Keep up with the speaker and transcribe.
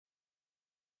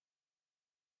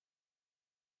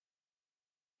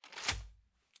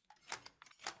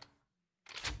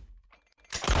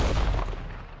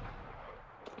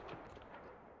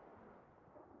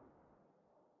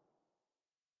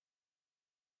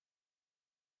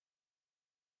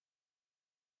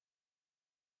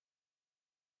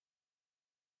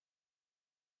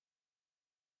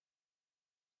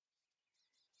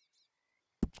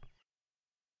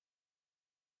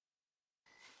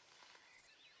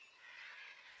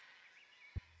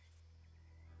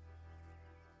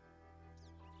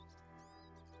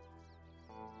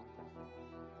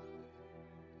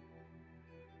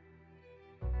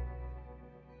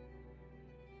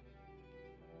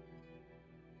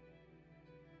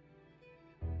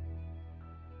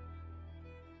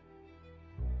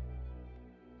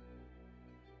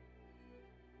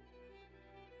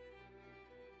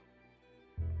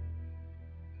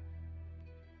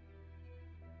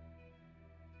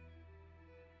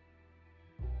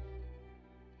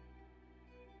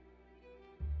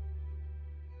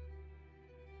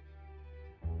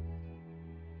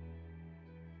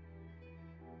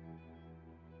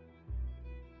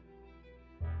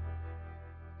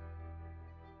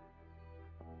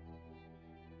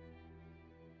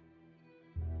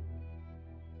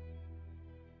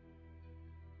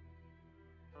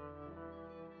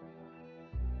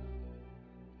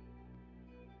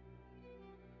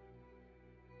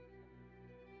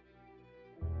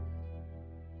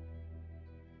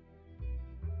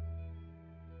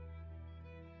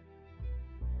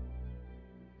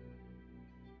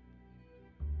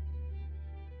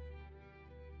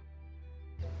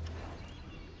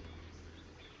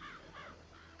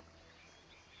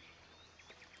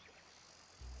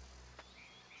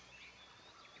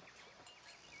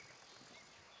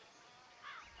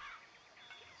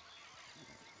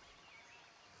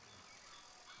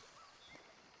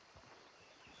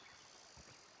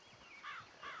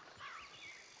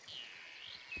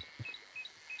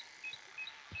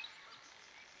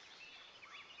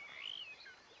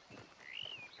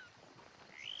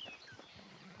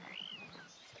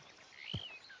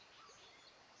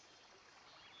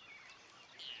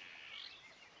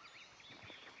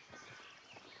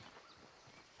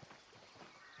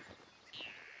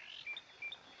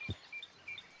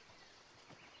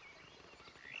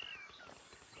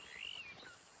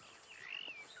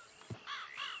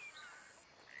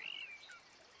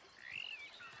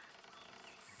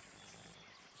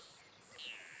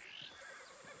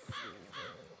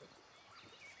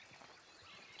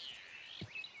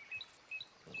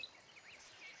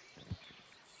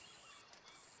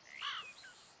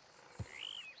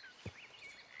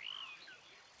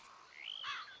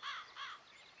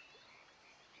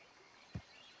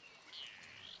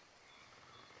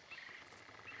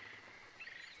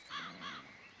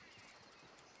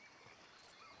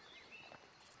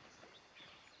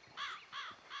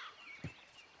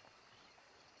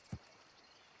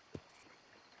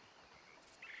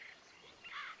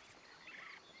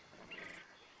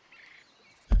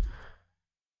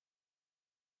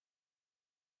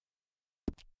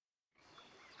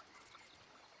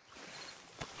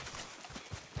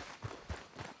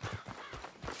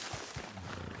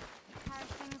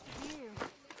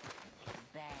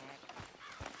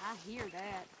hear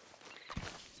that.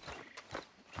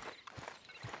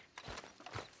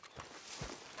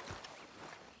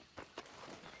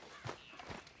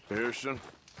 Pearson?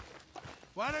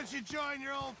 Why don't you join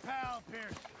your old pal,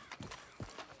 Pearson?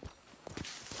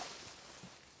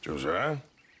 Josiah?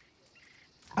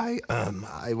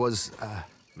 I was,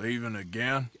 Leaving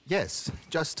again? yes,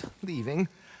 just leaving.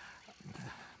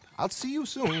 I'll see you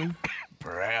soon.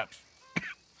 Perhaps.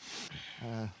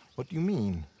 What do you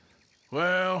mean?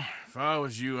 Well, if I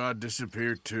was you, I'd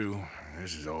disappear too.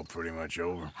 This is all pretty much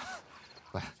over.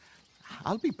 Well,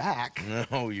 I'll be back.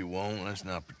 No, you won't. Let's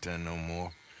not pretend no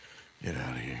more. Get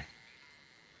out of here.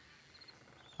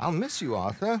 I'll miss you,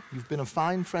 Arthur. You've been a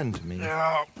fine friend to me.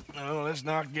 No, let's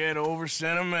not get over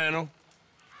sentimental.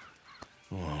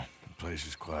 Well, the place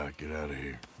is quiet. Get out of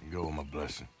here. You go with my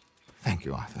blessing. Thank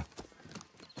you, Arthur.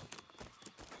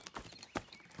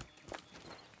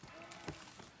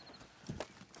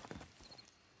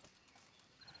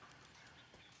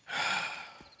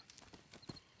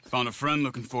 Found a friend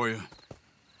looking for you.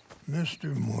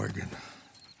 Mr. Morgan,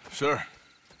 Sir,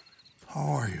 how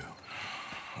are you?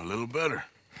 a little better.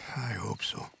 I hope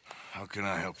so. How can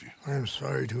I help you? I'm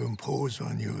sorry to impose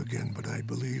on you again, but I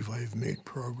believe I've made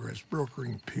progress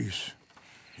brokering peace.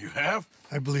 You have?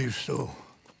 I believe so.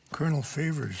 Colonel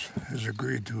Favors has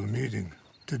agreed to a meeting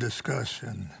to discuss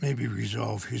and maybe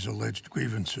resolve his alleged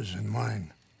grievances and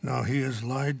mine. Now, he has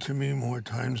lied to me more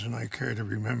times than I care to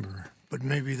remember, but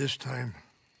maybe this time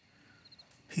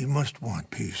he must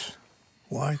want peace.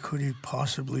 Why could he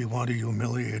possibly want to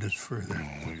humiliate us further?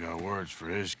 We got words for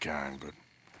his kind, but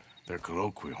they're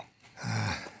colloquial.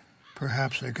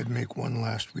 Perhaps I could make one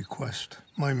last request.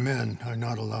 My men are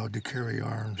not allowed to carry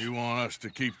arms. You want us to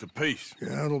keep the peace?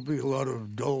 Yeah, it'll be a lot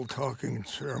of dull talking and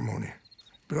ceremony.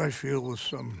 But I feel with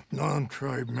some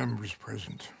non-tribe members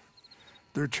present,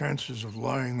 their chances of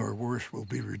lying or worse will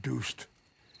be reduced.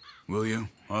 Will you,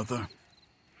 Arthur?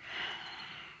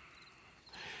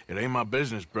 It ain't my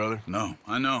business, brother. No,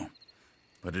 I know.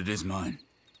 But it is mine.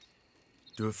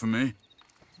 Do it for me?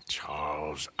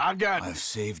 Charles, I've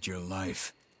saved your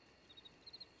life.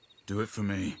 Do it for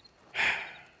me.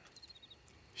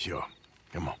 Sure.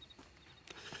 Come on.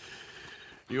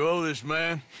 You owe this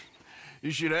man.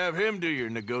 You should have him do your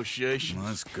negotiations.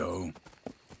 Let's go.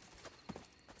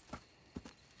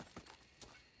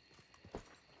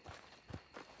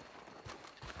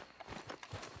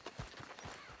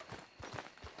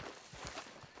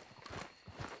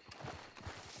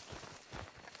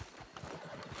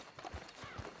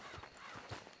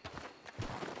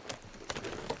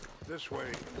 This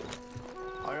way.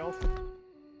 I also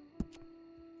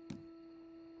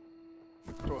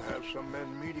have some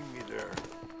men meeting me there.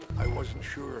 I wasn't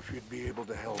sure if you'd be able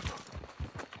to help.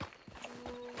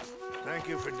 Thank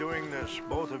you for doing this,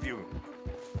 both of you.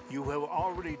 You have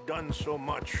already done so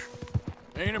much.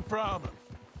 Ain't a problem.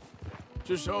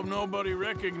 Just hope nobody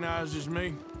recognizes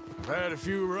me. I've had a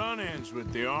few run-ins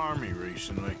with the army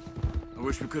recently. I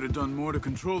wish we could have done more to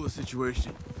control the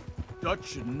situation. Dutch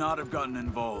should not have gotten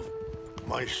involved.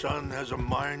 My son has a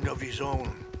mind of his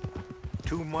own.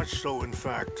 Too much so, in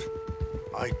fact.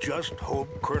 I just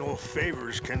hope Colonel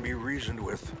Favors can be reasoned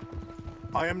with.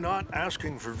 I am not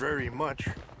asking for very much,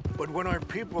 but when our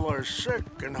people are sick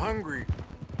and hungry,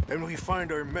 and we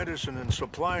find our medicine and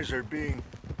supplies are being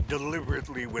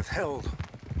deliberately withheld,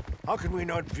 how can we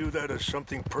not view that as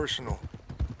something personal?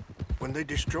 When they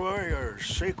destroy our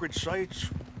sacred sites,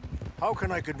 how can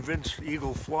I convince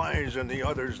Eagle Flies and the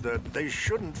others that they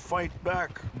shouldn't fight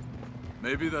back?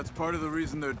 Maybe that's part of the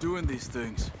reason they're doing these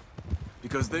things.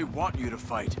 Because they want you to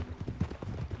fight.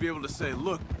 To be able to say,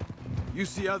 look, you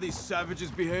see how these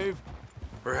savages behave?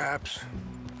 Perhaps.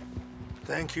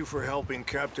 Thank you for helping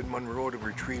Captain Monroe to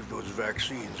retrieve those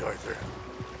vaccines, Arthur.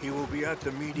 He will be at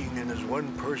the meeting and is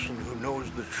one person who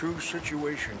knows the true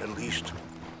situation, at least.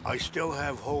 I still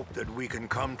have hope that we can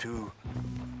come to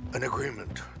an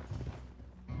agreement.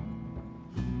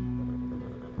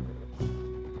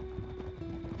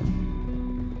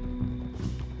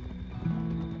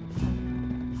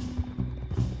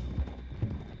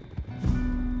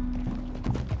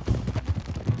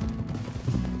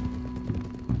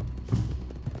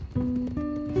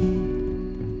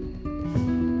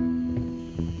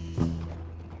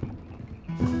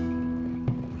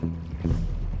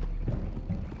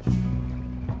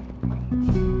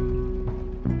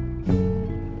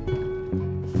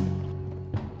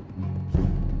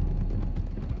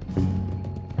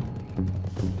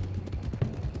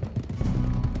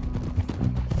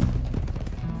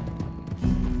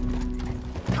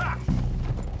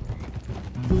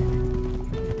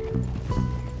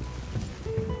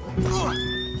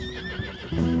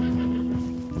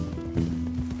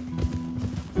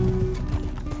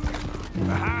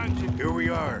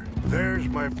 There's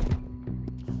my...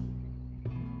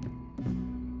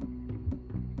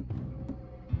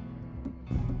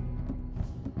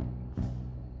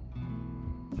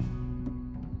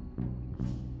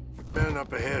 man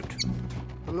up ahead.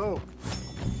 Hello.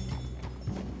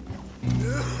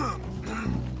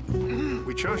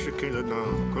 Wichasha kila na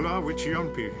kula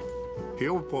wichiampi.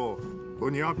 Hiopo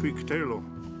unyapi ktelo.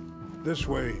 This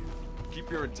way. Keep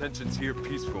your intentions here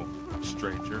peaceful,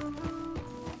 stranger.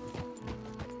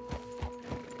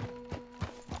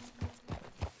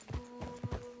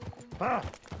 Ah!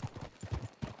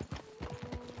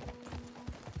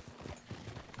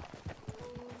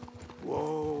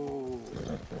 Whoa.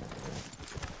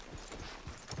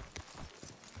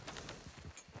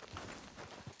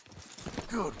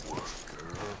 Good work,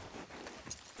 girl.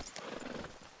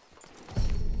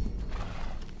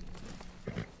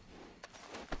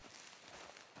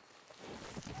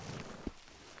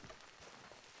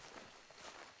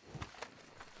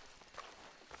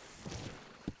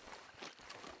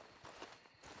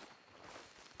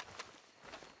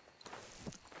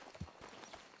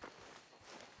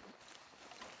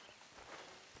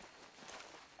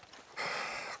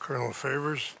 Colonel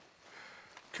Favors,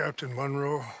 Captain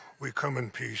Monroe, we come in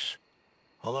peace.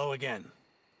 Hello again.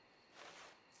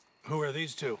 Who are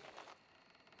these two?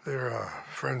 They're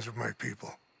friends of my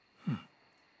people.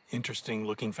 Interesting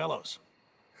looking fellows.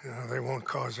 Yeah, they won't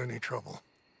cause any trouble.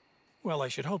 Well, I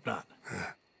should hope not.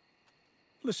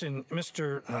 Listen,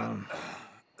 Mr.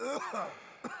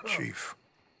 Chief.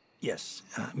 Yes,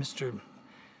 Mr.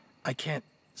 I can't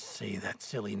say that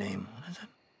silly name. What is it?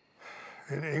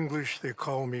 In English, they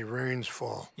call me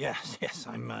Rainsfall. Yes, yes,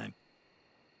 I'm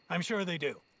sure they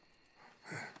do.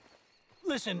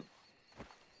 Listen,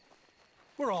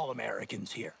 we're all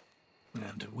Americans here,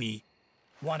 and we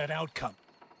want an outcome.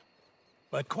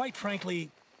 But quite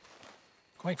frankly,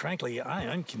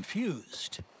 I'm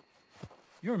confused.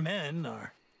 Your men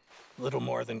are a little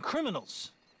more than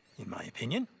criminals, in my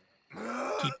opinion.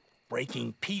 Keep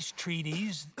breaking peace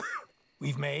treaties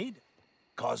we've made,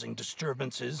 causing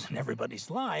disturbances in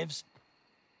everybody's lives.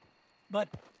 But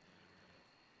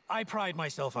I pride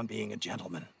myself on being a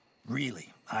gentleman.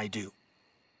 Really, I do.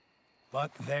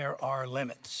 But there are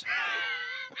limits.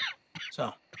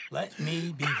 So, let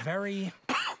me be very...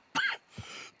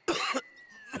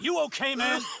 Are you okay,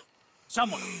 man?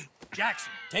 Someone.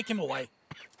 Jackson, take him away.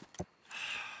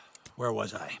 Where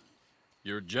was I?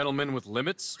 You're a gentleman with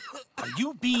limits? Are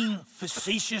you being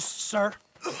facetious, sir?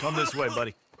 Come this way,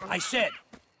 buddy. I said,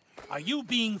 are you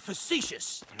being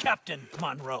facetious, Captain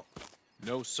Monroe?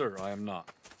 No, sir, I am not.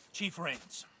 Chief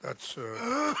Rains. That's,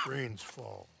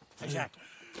 Rainsfall. Exactly.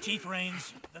 Chief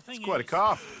Rains, the thing quite a is,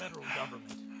 cough. the federal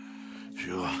government.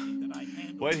 Sure. That I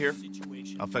handle Wait here. the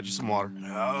situation. I'll fetch you some water.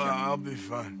 I'll be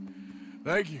fine.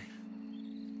 Thank you.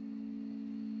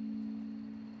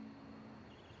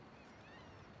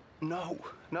 No,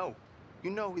 no. You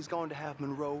know he's going to have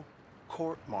Monroe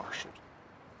court-martialed.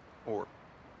 Or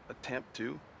attempt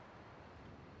to.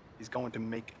 He's going to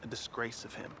make a disgrace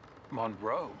of him.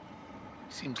 Monroe?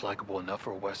 Seems likable enough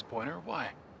for a West Pointer. Why?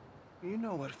 You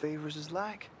know what Favors is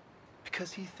like.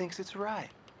 Because he thinks it's right.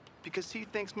 Because he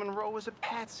thinks Monroe is a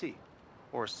patsy.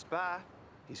 Or a spy.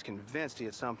 He's convinced he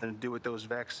had something to do with those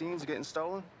vaccines getting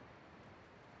stolen.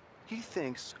 He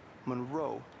thinks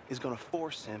Monroe is gonna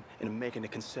force him into making a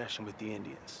concession with the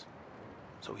Indians.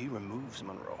 So he removes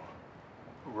Monroe.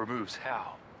 Removes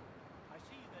how?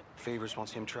 Favors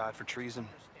wants him tried for treason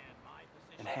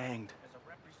and hanged.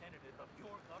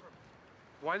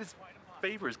 Why does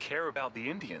Favors care about the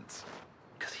Indians?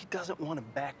 Because he doesn't want to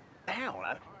back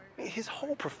down. His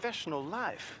whole professional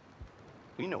life.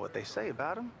 You know what they say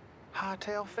about him.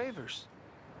 Hightail Favors.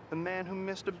 The man who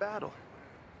missed a battle.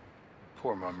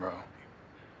 Poor Monroe.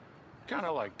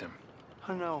 Kinda liked him.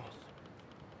 I know.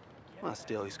 Well,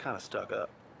 still, he's kind of stuck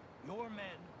up. Your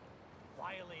men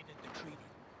violated the treaty.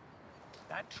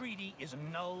 That treaty is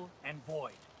null and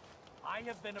void. I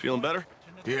have been Feeling better?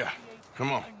 Yeah,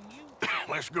 come on.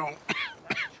 Let's go.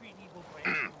 That treaty will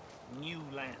grant you new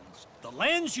lands. The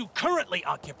lands you currently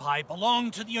occupy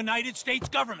belong to the United States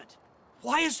government.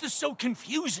 Why is this so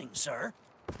confusing, sir?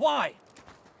 Why?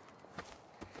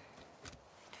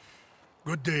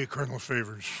 Good day, Colonel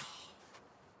Favors.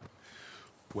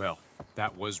 Well,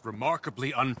 that was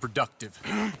remarkably unproductive.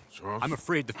 So, I'm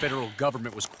afraid the federal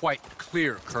government was quite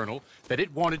clear, Colonel, that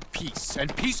it wanted peace,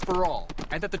 and peace for all,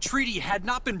 and that the treaty had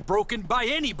not been broken by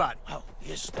anybody. Oh,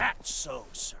 is that so,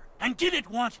 sir? And did it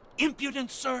want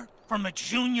impudence, sir, from a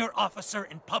junior officer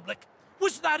in public?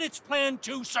 Was that its plan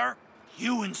too, sir?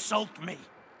 You insult me.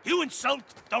 You insult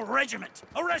the regiment.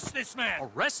 Arrest this man.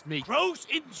 Arrest me? Gross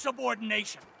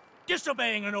insubordination.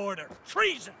 Disobeying an order.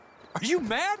 Treason. Are you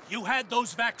mad? You had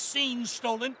those vaccines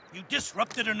stolen. You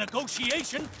disrupted a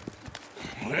negotiation.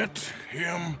 Let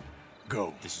him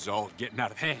go. This is all getting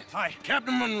out of hand. Aye.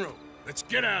 Captain Monroe, let's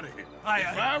get out of here. Aye,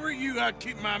 If aye. I were you, I'd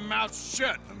keep my mouth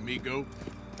shut, amigo.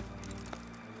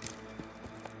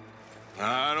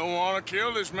 I don't want to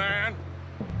kill this man,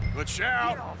 but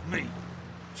shout. Get off me.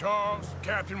 Charles,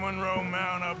 Captain Monroe,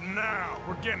 mount up now.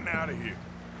 We're getting out of here.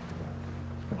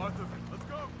 Arthur, let's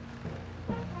go.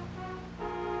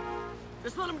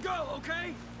 Just let him go,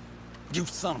 okay? You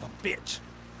son of a bitch.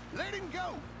 Let him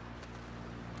go.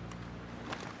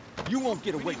 You won't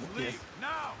get away with this. Leave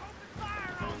now.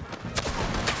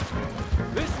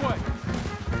 This way!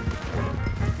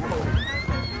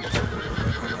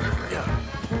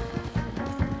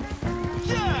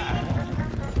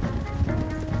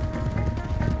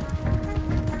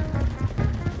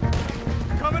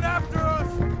 Coming after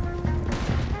us!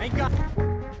 Ain't got...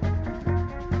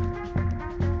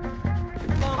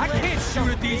 I can't shoot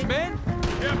at these men!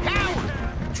 Coward!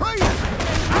 Traitor!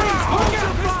 Look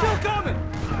out! They're still coming!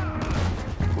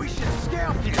 We should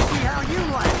scalp you, see how you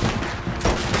like.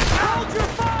 Hold your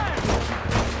fire!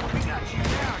 We got you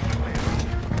now, you man.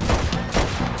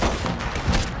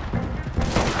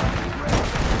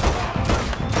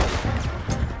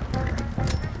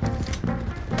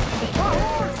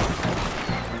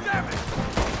 Damn it!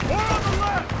 More on the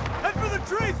left! Head for the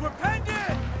trees! We're penned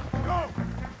in! Go!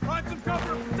 Find some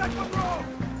cover! Protect Monroe!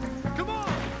 Come on!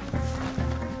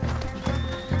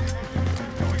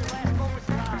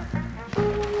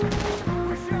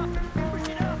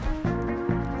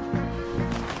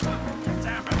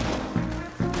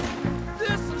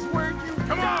 This is where you...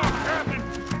 Come on, Captain.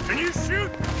 Can you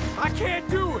shoot? I can't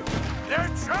do it! They're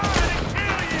trying to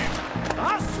kill you. I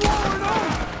swore an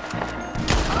oath!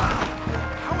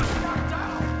 I was knocked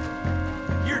out.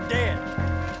 You're dead.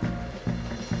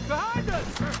 Behind us!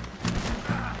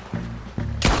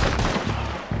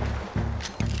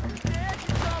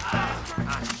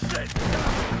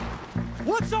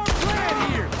 What's our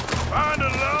plan here? Find a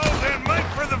low, then make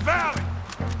for the valley.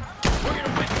 We're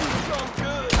gonna make you so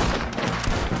good.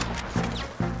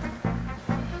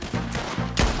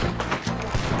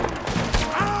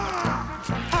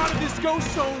 How did this go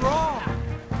so wrong?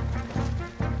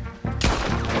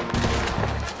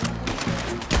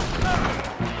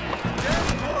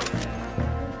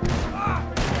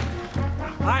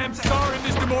 I am sorry,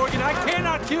 Mr. Morgan. I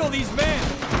cannot kill these men.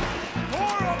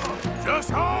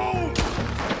 Just hold.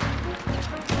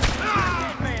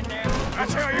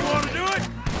 That's how you want to do it?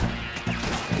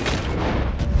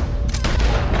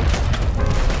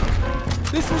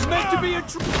 This was meant to be a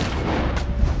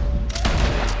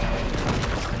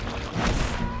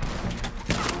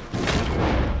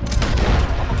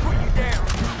Put you down.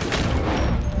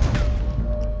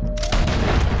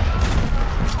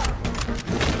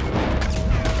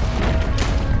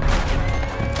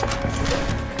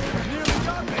 Nearly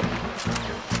got me!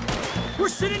 We're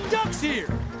sitting ducks here.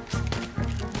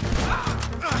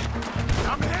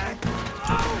 I'm hit.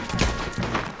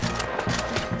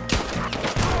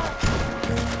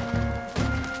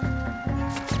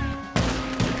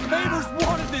 Neighbors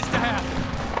wanted this to happen.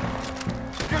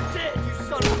 You're dead, you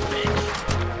son of a bitch.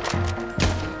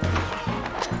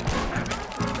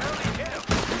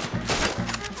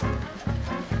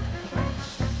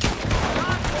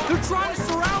 They're trying to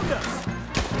surround us.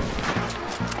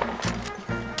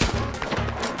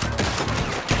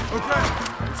 Okay,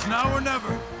 it's now or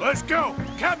never. Let's go.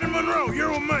 Captain Monroe, you're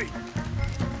with me.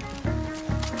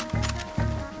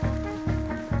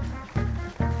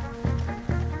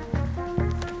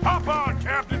 Hop on,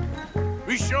 Captain.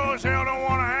 We sure as hell don't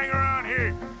want to hang around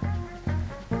here.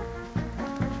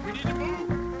 We need to move.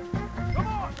 Come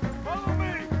on, follow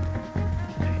me.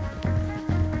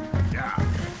 Yeah.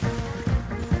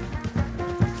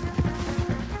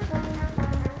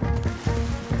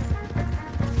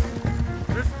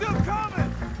 They're still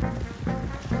coming.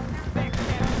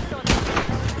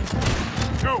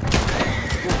 Go.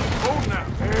 Hold now.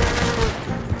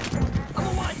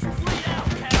 Otherwise you bleed out,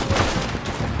 coward.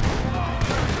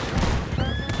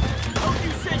 Hope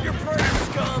you said your prayers,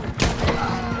 scum.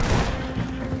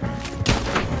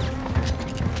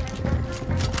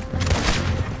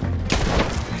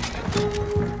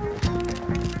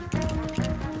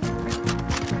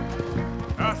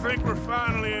 I think we're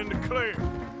finally in the clear.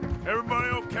 Everybody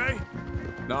okay?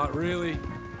 Not really.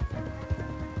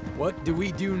 What do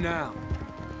we do now?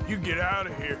 You get out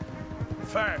of here.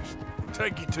 Fast. We'll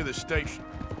take you to the station.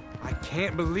 I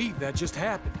can't believe that just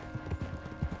happened.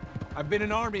 I've been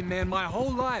an army man my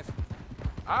whole life.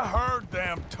 I heard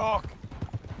them talking.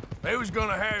 They was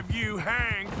gonna have you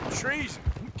hanged for treason.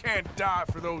 We can't die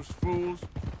for those fools.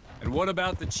 And what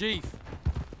about the chief?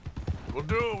 We'll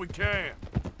do what we can.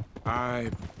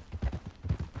 I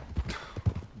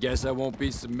guess I won't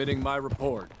be submitting my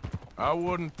report. I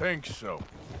wouldn't think so.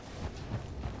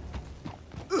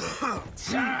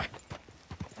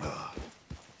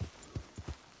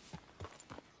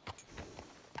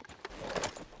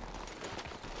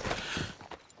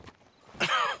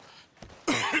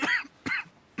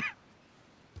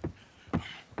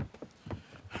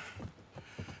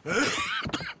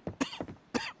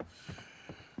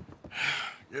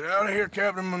 Get out of here,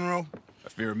 Captain Monroe. I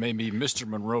fear it may be Mr.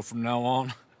 Monroe from now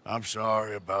on. I'm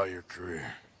sorry about your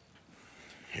career.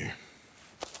 Here.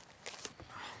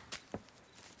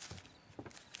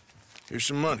 Here's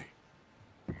some money.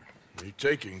 You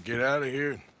take it and get out of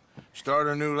here and start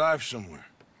a new life somewhere.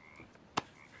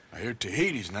 I hear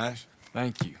Tahiti's nice.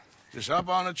 Thank you. Just hop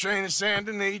on a train to Saint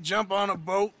Denis, jump on a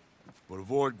boat, but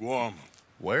avoid Guam.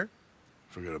 Where?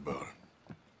 Forget about it.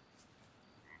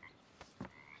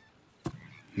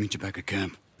 Meet you back at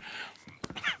camp.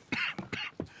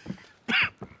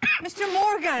 Mr.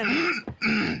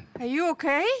 Morgan! Are you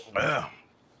okay? Well,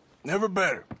 never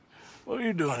better. What are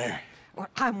you doing here? Well,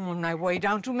 I'm on my way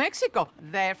down to Mexico.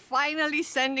 They're finally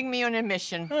sending me on a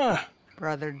mission.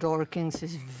 Brother Dorkins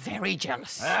is very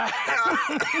jealous.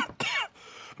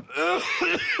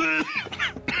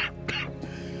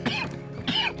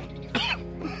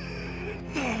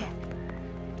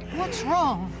 What's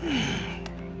wrong?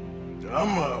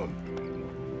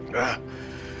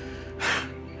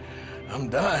 I'm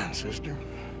dying, sister.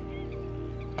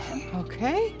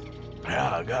 Okay.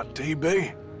 Yeah, I got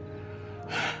TB.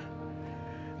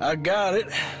 I got it.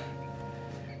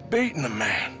 Beating a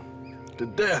man to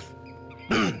death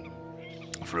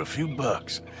for a few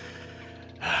bucks.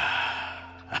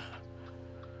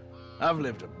 I've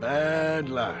lived a bad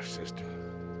life, sister.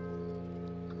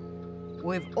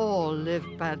 We've all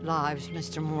lived bad lives,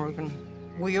 Mr. Morgan.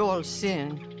 We all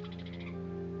sin.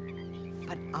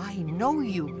 But I know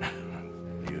you.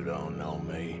 You don't know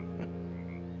me.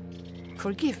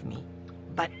 Forgive me,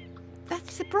 but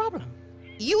that's the problem.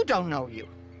 You don't know you.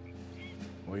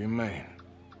 What do you mean?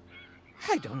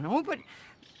 I don't know, but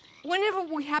whenever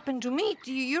we happen to meet,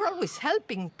 you're always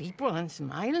helping people and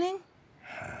smiling.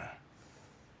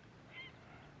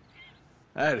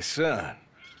 I had a son.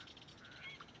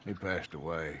 He passed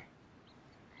away.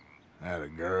 I had a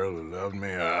girl who loved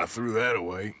me. I threw that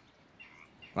away.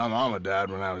 My mama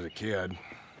died when I was a kid.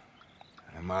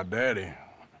 And my daddy,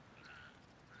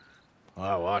 well,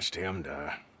 I watched him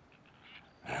die.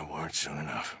 And it weren't soon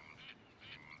enough.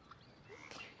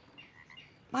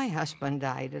 My husband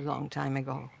died a long time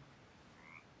ago.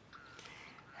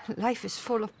 Life is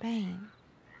full of pain.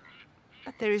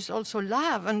 But there is also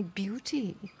love and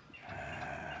beauty.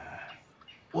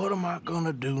 What am I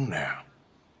gonna do now?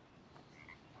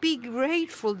 Be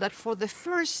grateful that for the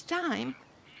first time,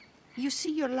 you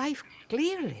see your life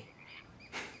clearly.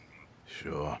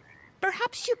 Sure.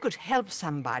 Perhaps you could help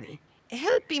somebody.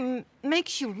 Helping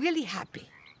makes you really happy.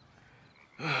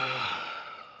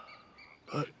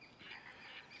 But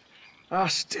I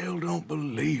still don't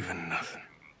believe in nothing.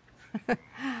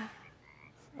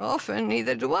 Often,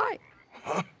 neither do I.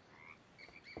 Huh?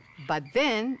 But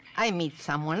then I meet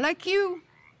someone like you,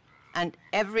 and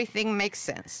everything makes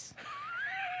sense.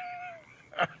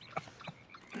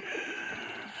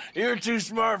 You're too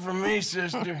smart for me,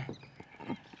 sister.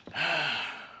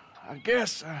 I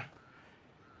guess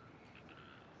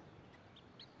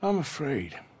I'm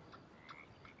afraid.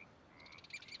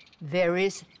 There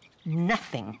is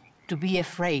nothing to be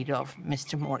afraid of,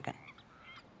 Mr. Morgan.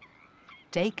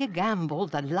 Take a gamble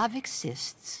that love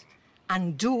exists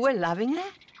and do a loving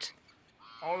act.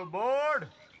 All aboard!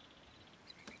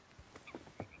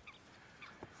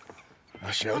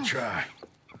 I shall try.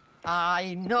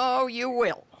 I know you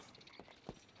will.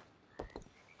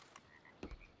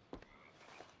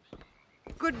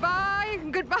 Goodbye,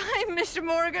 goodbye, Mr.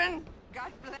 Morgan.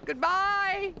 God bless.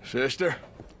 Goodbye. Sister,